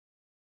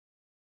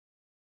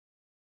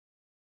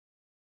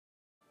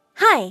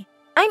Hi,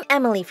 I'm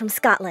Emily from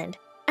Scotland.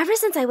 Ever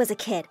since I was a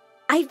kid,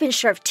 I've been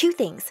sure of two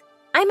things.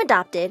 I'm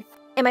adopted,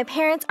 and my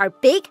parents are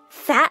big,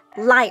 fat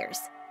liars.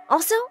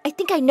 Also, I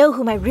think I know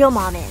who my real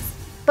mom is.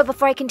 But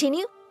before I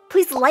continue,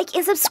 please like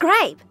and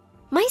subscribe.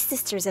 My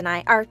sisters and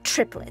I are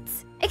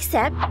triplets,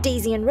 except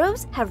Daisy and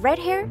Rose have red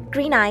hair,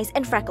 green eyes,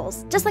 and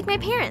freckles, just like my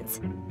parents.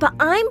 But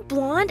I'm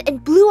blonde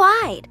and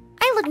blue-eyed.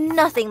 I look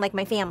nothing like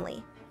my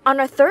family. On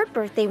our third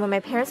birthday, when my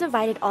parents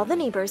invited all the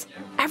neighbors,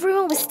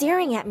 everyone was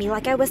staring at me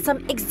like I was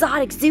some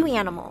exotic zoo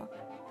animal.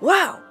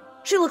 Wow,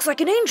 she looks like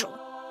an angel.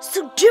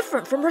 So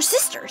different from her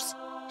sisters.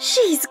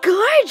 She's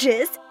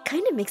gorgeous!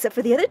 Kinda makes up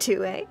for the other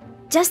two, eh?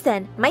 Just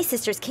then, my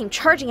sisters came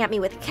charging at me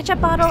with a ketchup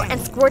bottle and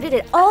squirted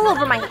it all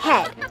over my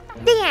head.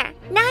 There,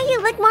 now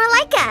you look more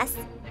like us!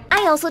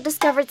 I also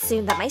discovered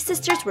soon that my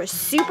sisters were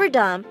super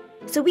dumb,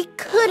 so we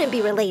couldn't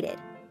be related.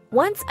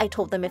 Once I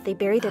told them if they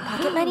buried their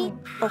pocket money,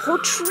 a whole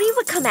tree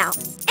would come out,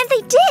 and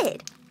they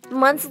did!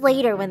 Months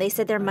later, when they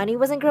said their money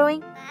wasn't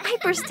growing, I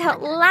burst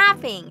out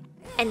laughing,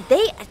 and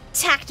they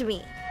attacked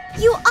me.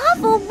 You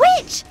awful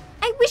witch!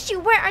 I wish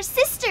you were our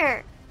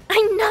sister!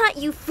 I'm not,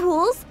 you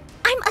fools!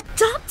 I'm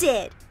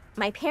adopted!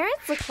 My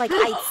parents looked like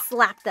I'd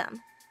slapped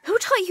them. Who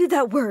taught you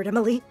that word,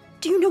 Emily?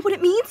 Do you know what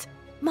it means?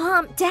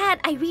 Mom, Dad,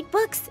 I read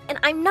books, and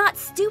I'm not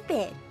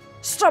stupid.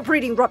 Stop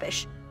reading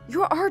rubbish.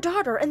 You're our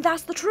daughter, and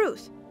that's the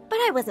truth. But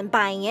I wasn't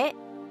buying it.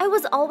 I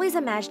was always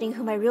imagining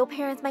who my real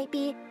parents might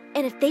be,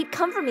 and if they'd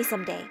come for me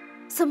someday.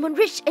 Someone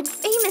rich and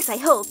famous, I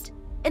hoped.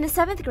 In the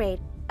 7th grade,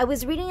 I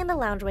was reading in the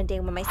lounge one day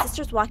when my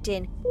sisters walked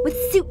in with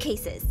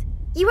suitcases.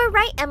 You were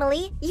right,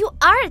 Emily. You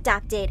are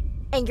adopted,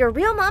 and your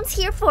real mom's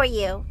here for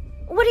you.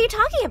 What are you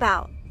talking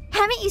about?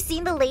 Haven't you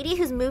seen the lady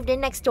who's moved in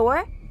next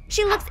door?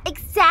 She looks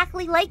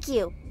exactly like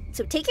you.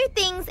 So take your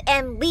things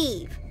and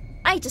leave.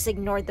 I just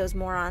ignored those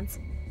morons.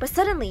 But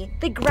suddenly,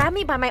 they grabbed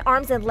me by my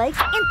arms and legs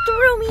and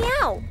threw me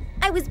out.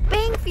 I was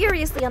banging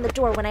furiously on the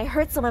door when I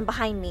heard someone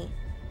behind me.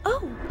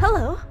 Oh,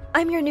 hello.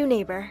 I'm your new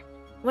neighbor.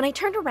 When I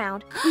turned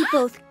around, we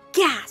both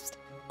gasped.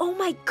 Oh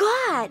my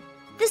God!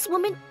 This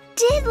woman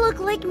did look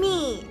like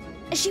me!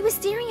 She was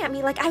staring at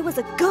me like I was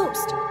a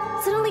ghost.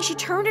 Suddenly, she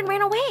turned and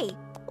ran away.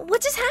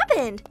 What just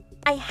happened?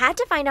 I had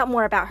to find out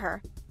more about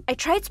her. I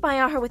tried spying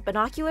on her with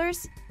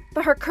binoculars,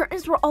 but her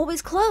curtains were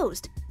always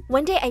closed.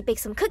 One day, I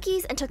baked some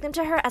cookies and took them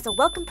to her as a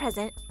welcome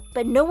present,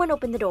 but no one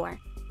opened the door.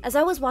 As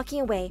I was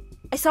walking away,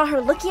 I saw her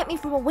looking at me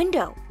from a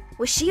window.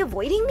 Was she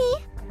avoiding me?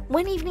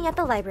 One evening at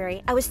the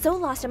library, I was so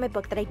lost in my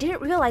book that I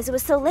didn't realize it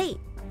was so late.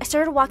 I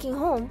started walking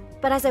home,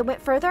 but as I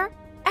went further,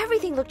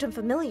 everything looked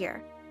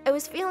unfamiliar. I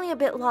was feeling a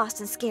bit lost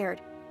and scared,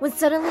 when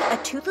suddenly a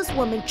toothless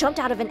woman jumped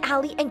out of an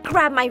alley and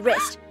grabbed my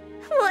wrist.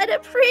 What a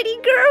pretty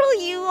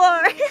girl you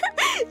are!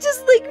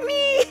 Just like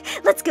me!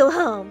 Let's go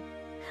home.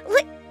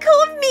 Let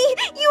go of me,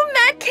 you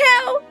mad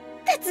cow!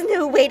 That's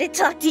no way to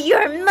talk to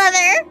your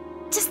mother!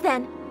 Just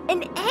then,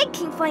 an egg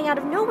came flying out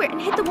of nowhere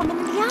and hit the woman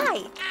in the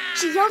eye.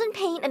 She yelled in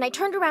pain and I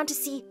turned around to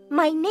see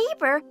my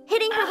neighbor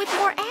hitting her with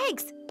more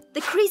eggs.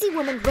 The crazy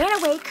woman ran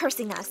away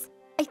cursing us.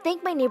 I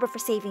thanked my neighbor for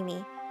saving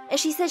me, and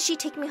she said she'd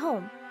take me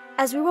home.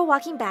 As we were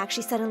walking back,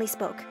 she suddenly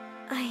spoke.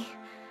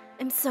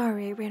 I'm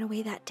sorry I ran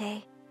away that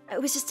day. I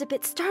was just a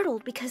bit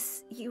startled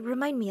because you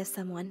remind me of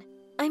someone.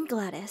 I'm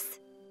Gladys.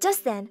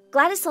 Just then,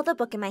 Gladys saw the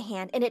book in my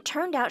hand, and it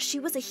turned out she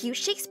was a huge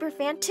Shakespeare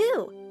fan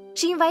too.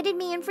 She invited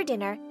me in for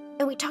dinner,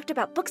 and we talked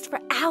about books for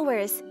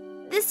hours.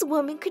 This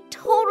woman could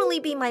totally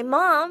be my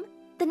mom.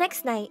 The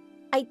next night,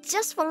 I'd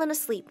just fallen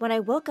asleep when I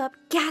woke up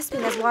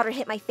gasping as water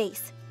hit my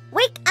face.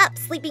 Wake up,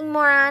 sleeping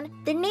moron!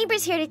 The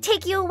neighbor's here to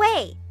take you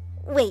away!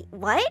 Wait,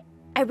 what?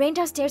 I ran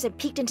downstairs and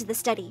peeked into the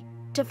study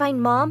to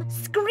find Mom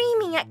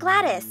screaming at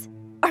Gladys.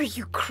 Are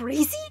you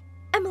crazy?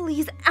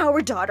 Emily's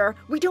our daughter.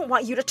 We don't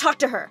want you to talk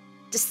to her.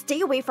 Just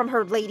stay away from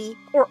her, lady,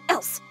 or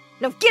else.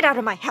 Now get out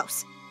of my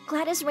house.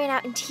 Gladys ran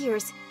out in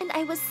tears, and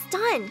I was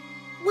stunned.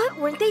 What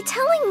weren't they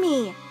telling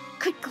me?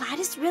 Could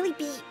Gladys really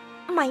be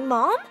my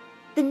mom?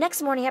 The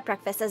next morning at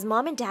breakfast, as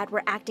Mom and Dad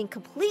were acting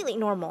completely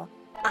normal,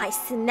 I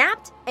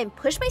snapped and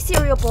pushed my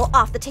cereal bowl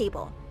off the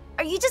table.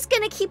 Are you just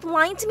gonna keep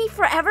lying to me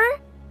forever?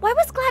 Why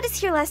was Gladys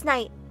here last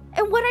night?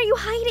 And what are you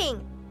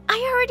hiding?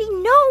 I already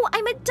know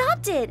I'm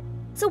adopted.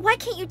 So why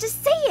can't you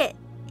just say it?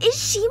 Is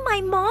she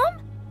my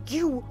mom?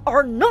 You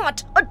are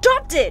not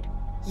adopted!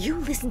 You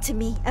listen to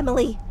me,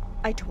 Emily.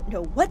 I don't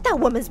know what that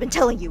woman's been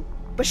telling you,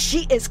 but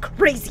she is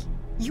crazy.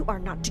 You are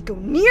not to go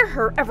near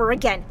her ever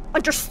again.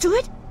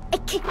 Understood? I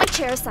kicked my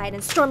chair aside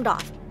and stormed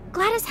off.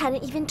 Gladys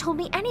hadn't even told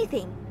me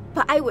anything,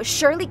 but I was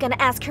surely gonna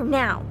ask her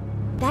now.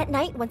 That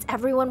night, once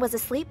everyone was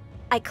asleep,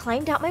 I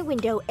climbed out my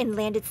window and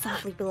landed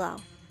softly below.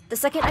 The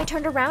second I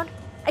turned around,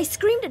 I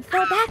screamed and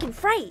fell back in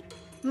fright.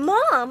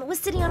 Mom was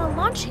sitting on a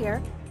lawn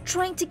chair,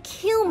 trying to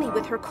kill me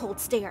with her cold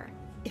stare.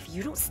 If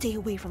you don't stay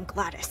away from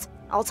Gladys,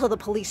 I'll tell the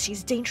police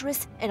she's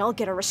dangerous and I'll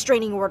get a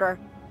restraining order.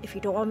 If you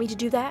don't want me to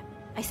do that,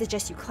 I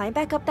suggest you climb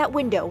back up that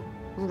window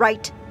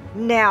right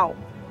now.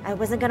 I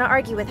wasn't gonna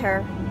argue with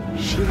her.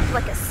 She looked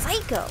like a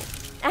psycho.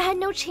 I had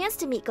no chance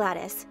to meet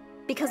Gladys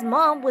because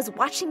Mom was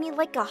watching me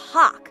like a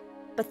hawk.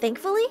 But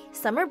thankfully,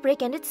 summer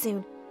break ended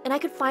soon, and I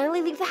could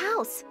finally leave the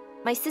house.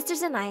 My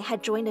sisters and I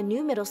had joined a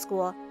new middle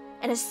school,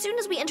 and as soon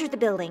as we entered the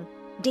building,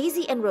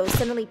 Daisy and Rose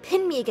suddenly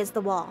pinned me against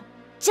the wall.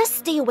 Just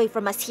stay away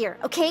from us here,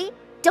 okay?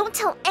 Don't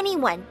tell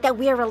anyone that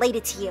we are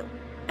related to you.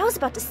 I was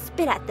about to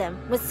spit at them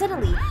when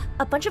suddenly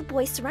a bunch of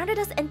boys surrounded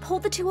us and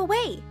pulled the two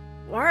away.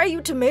 Why are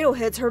you tomato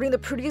heads hurting the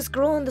prettiest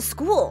girl in the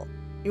school?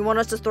 You want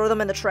us to throw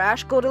them in the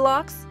trash,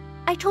 Goldilocks?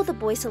 I told the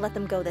boys to let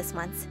them go this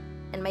once,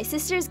 and my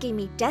sisters gave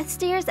me death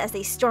stares as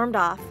they stormed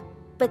off.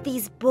 But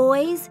these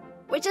boys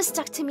were just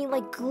stuck to me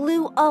like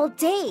glue all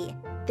day.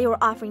 They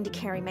were offering to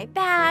carry my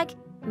bag,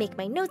 make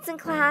my notes in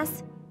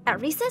class.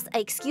 At recess, I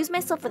excused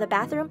myself for the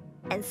bathroom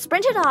and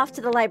sprinted off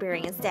to the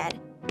library instead.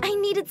 I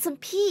needed some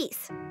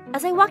peace.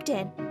 As I walked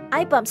in,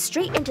 I bumped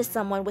straight into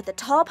someone with a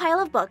tall pile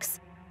of books,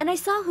 and I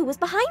saw who was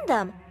behind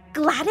them.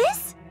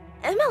 Gladys?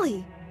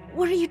 Emily,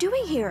 what are you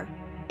doing here?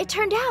 It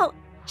turned out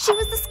she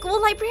was the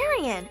school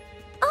librarian.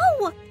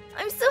 Oh,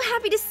 I'm so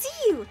happy to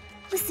see you.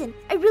 Listen,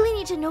 I really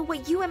need to know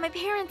what you and my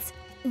parents...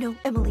 No,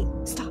 Emily,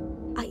 stop.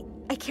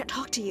 I can't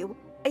talk to you.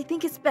 I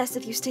think it's best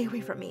if you stay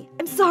away from me.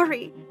 I'm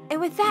sorry.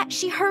 And with that,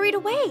 she hurried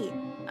away.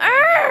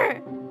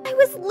 Arr! I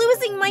was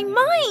losing my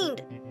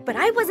mind. But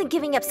I wasn't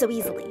giving up so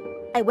easily.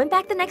 I went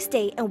back the next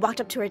day and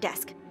walked up to her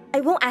desk. I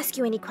won't ask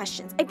you any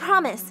questions, I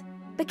promise.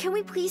 But can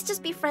we please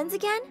just be friends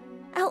again?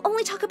 I'll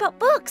only talk about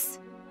books.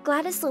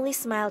 Gladys slowly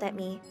smiled at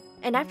me,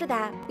 and after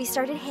that, we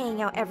started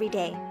hanging out every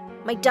day.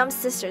 My dumb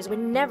sisters would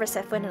never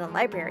set foot in a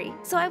library,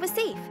 so I was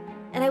safe.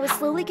 And I would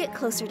slowly get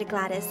closer to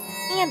Gladys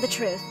and the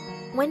truth.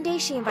 One day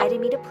she invited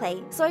me to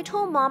play, so I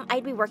told Mom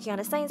I'd be working on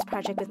a science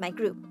project with my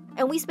group,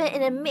 and we spent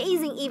an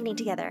amazing evening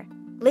together.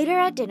 Later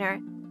at dinner,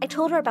 I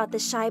told her about the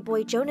shy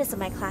boy Jonas in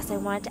my class I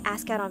wanted to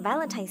ask out on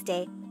Valentine's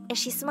Day, and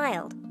she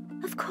smiled.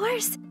 Of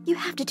course, you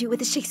have to do with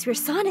the Shakespeare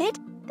sonnet.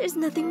 There's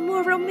nothing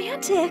more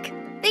romantic.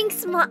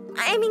 Thanks,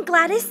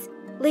 Gladys.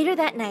 Later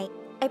that night,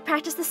 I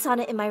practiced the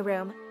sonnet in my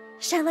room.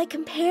 Shall I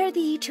compare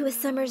thee to a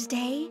summer's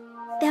day?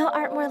 Thou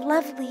art more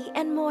lovely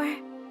and more...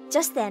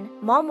 Just then,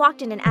 Mom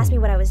walked in and asked me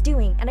what I was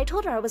doing, and I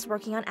told her I was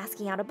working on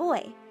asking out a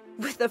boy.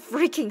 With a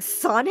freaking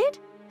sonnet?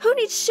 Who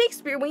needs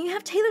Shakespeare when you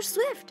have Taylor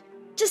Swift?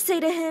 Just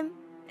say to him,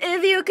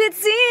 if you could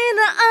see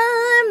that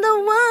I'm the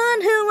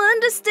one who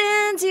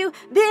understands you,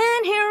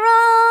 been here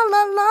all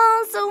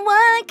along, so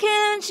why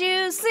can't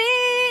you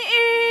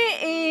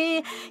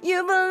see?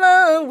 You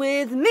belong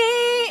with me,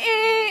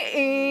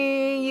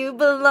 you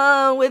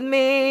belong with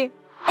me.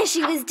 And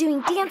she was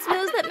doing dance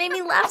moves that made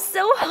me laugh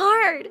so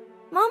hard.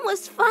 Mom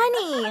was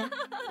funny.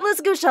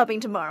 Let's go shopping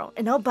tomorrow,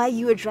 and I'll buy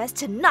you a dress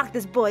to knock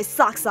this boy's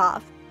socks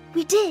off.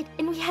 We did,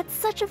 and we had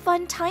such a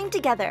fun time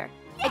together.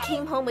 I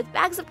came home with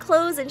bags of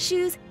clothes and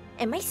shoes,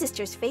 and my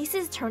sisters'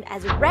 faces turned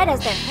as red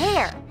as their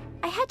hair.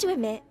 I had to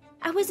admit,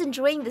 I was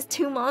enjoying this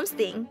two moms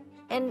thing.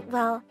 And,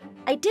 well,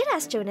 I did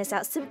ask Jonas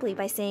out simply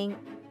by saying,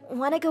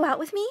 "Want to go out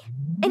with me?"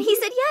 And he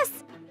said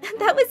yes.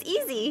 That was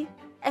easy.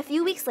 A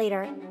few weeks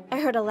later, I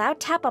heard a loud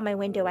tap on my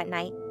window at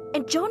night,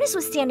 and Jonas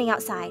was standing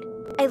outside.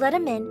 I let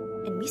him in,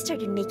 and we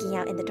started making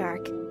out in the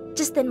dark.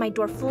 Just then my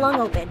door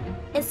flung open,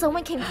 and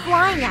someone came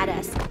flying at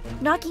us,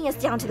 knocking us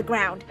down to the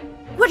ground.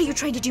 What are you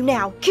trying to do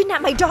now?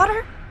 Kidnap my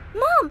daughter?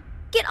 Mom,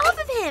 get off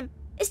of him!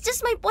 It's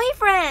just my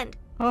boyfriend!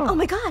 Oh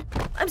my God,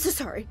 I'm so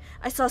sorry.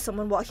 I saw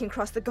someone walking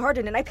across the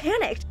garden and I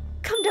panicked.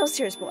 Come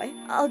downstairs, boy.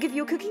 I'll give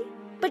you a cookie.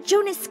 But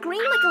Jonas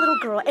screamed like a little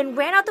girl and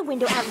ran out the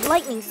window at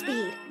lightning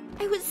speed.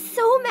 I was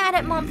so mad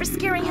at Mom for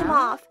scaring him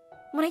off.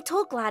 When I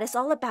told Gladys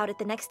all about it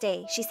the next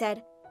day, she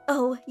said,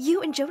 "Oh,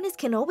 you and Jonas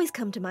can always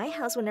come to my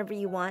house whenever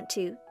you want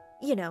to,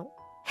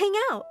 hang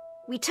out."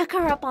 We took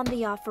her up on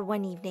the offer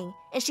one evening,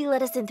 and she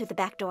let us in through the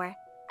back door.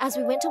 As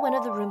we went to one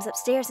of the rooms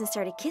upstairs and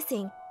started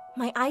kissing,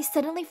 my eyes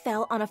suddenly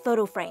fell on a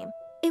photo frame.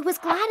 It was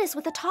Gladys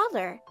with a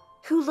toddler,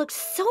 who looked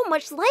so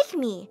much like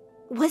me.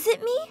 Was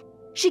it me?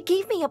 She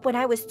gave me up when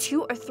I was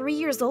 2 or 3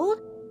 years old?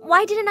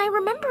 Why didn't I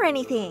remember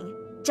anything?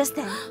 Just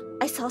then,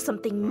 I saw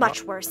something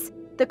much worse.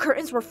 The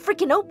curtains were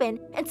freaking open,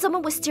 and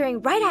someone was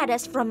staring right at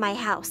us from my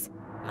house.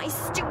 My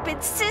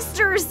stupid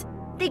sisters!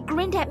 They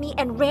grinned at me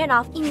and ran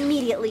off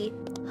immediately.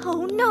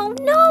 Oh no,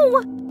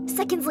 no!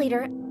 Seconds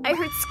later, I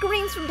heard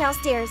screams from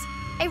downstairs.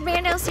 I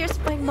ran downstairs to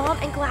find Mom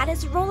and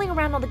Gladys rolling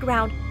around on the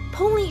ground,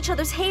 pulling each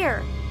other's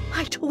hair.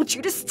 I told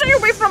you to stay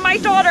away from my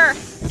daughter!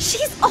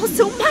 She's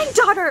also my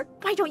daughter!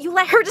 Why don't you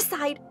let her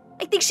decide?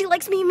 I think she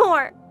likes me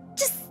more.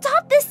 Just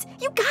stop this,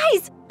 you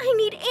guys! I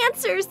need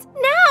answers,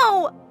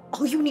 now!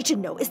 All you need to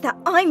know is that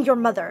I'm your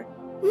mother.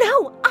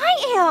 No,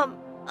 I am!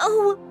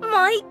 Oh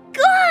my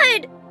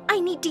God! I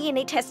need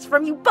DNA tests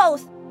from you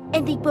both!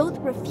 And they both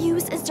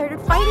refused and started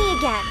fighting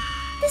again.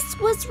 This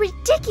was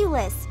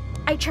ridiculous.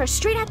 I charged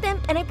straight at them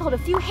and I pulled a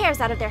few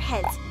hairs out of their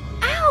heads.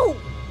 Ow!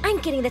 I'm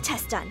getting the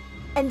test done,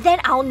 and then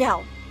I'll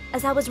know.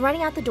 As I was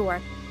running out the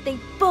door, they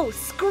both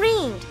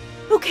screamed.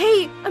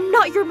 Okay, I'm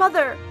not your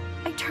mother.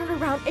 I turned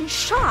around in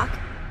shock.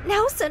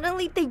 Now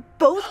suddenly they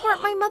both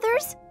weren't my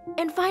mothers?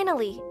 And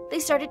finally, they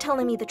started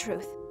telling me the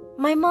truth.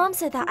 My mom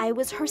said that I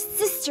was her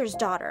sister's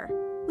daughter.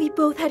 We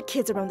both had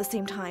kids around the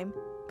same time,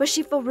 but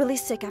she fell really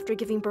sick after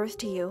giving birth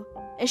to you.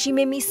 And she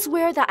made me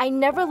swear that I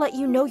never let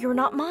you know you're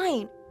not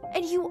mine.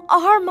 And you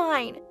are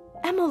mine.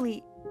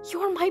 Emily,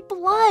 you're my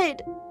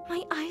blood.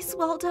 My eyes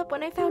welled up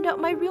when I found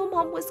out my real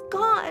mom was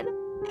gone.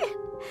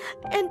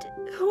 And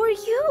who are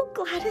you,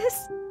 Gladys?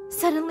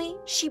 Suddenly,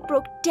 she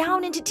broke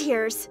down into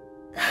tears.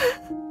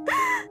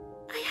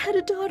 I had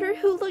a daughter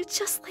who looked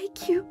just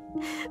like you,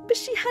 but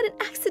she had an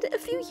accident a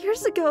few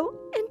years ago,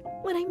 and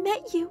when I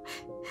met you,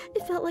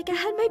 it felt like I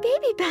had my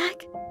baby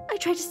back. I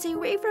tried to stay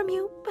away from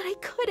you, but I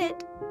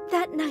couldn't.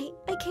 That night,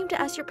 I came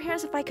to ask your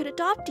parents if I could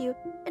adopt you,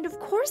 and of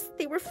course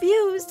they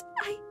refused.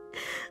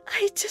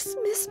 I just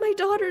miss my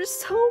daughters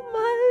so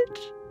much.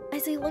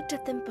 As I looked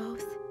at them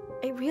both,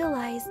 I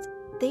realized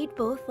they'd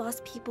both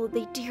lost people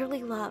they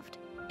dearly loved,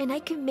 and I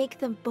could make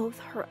them both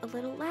hurt a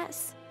little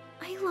less.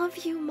 I love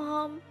you,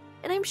 Mom,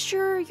 and I'm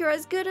sure you're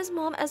as good as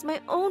Mom as my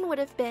own would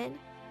have been.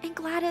 And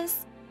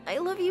Gladys, I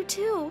love you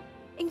too,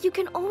 and you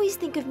can always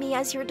think of me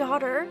as your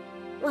daughter.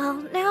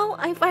 Well, now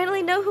I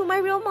finally know who my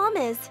real mom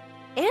is.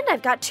 And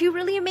I've got 2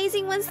 really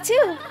amazing ones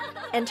too.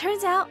 And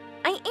turns out,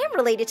 I am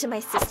related to my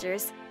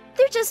sisters.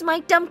 They're just my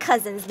dumb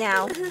cousins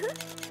now.